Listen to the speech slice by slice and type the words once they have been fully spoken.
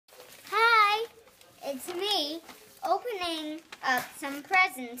It's me opening up some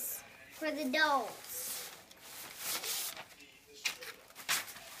presents for the dolls.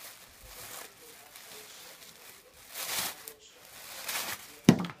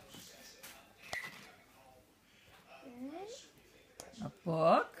 A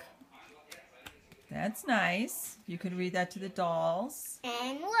book. That's nice. You could read that to the dolls.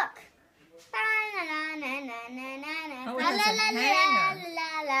 And look. Oh, it has a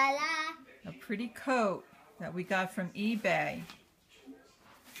hanger. A pretty coat that we got from eBay.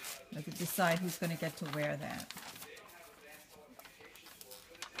 We could decide who's going to get to wear that.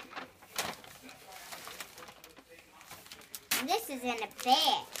 This is in a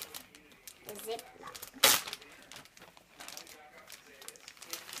bag. A Ziploc.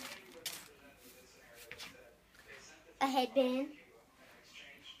 A headband.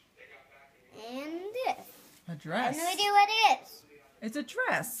 And this. A I dress. have no idea what it is. It's a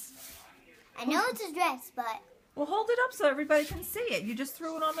dress. I know it's a dress, but... Well, hold it up so everybody can see it. You just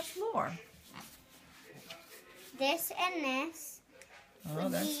threw it on the floor. This and this. Oh,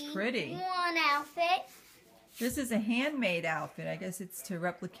 that's pretty. One outfit. This is a handmade outfit. I guess it's to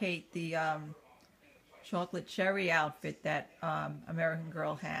replicate the chocolate cherry outfit that American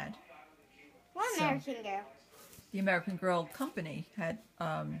Girl had. What American Girl? The American Girl company had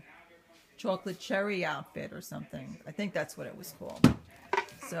chocolate cherry outfit or something. I think that's what it was called.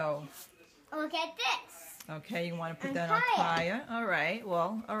 So, Look at this. okay, you want to put On that on Kaya. Kaya? All right,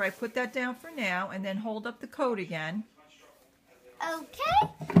 well, all right, put that down for now and then hold up the coat again.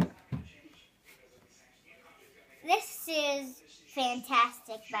 Okay. This is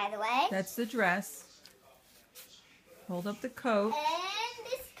fantastic, by the way. That's the dress. Hold up the coat. And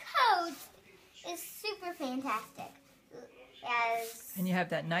this coat is super fantastic. As And you have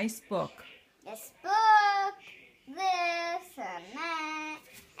that nice book. this book, this, and that.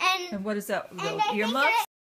 And what is that? And Little I think earmuffs?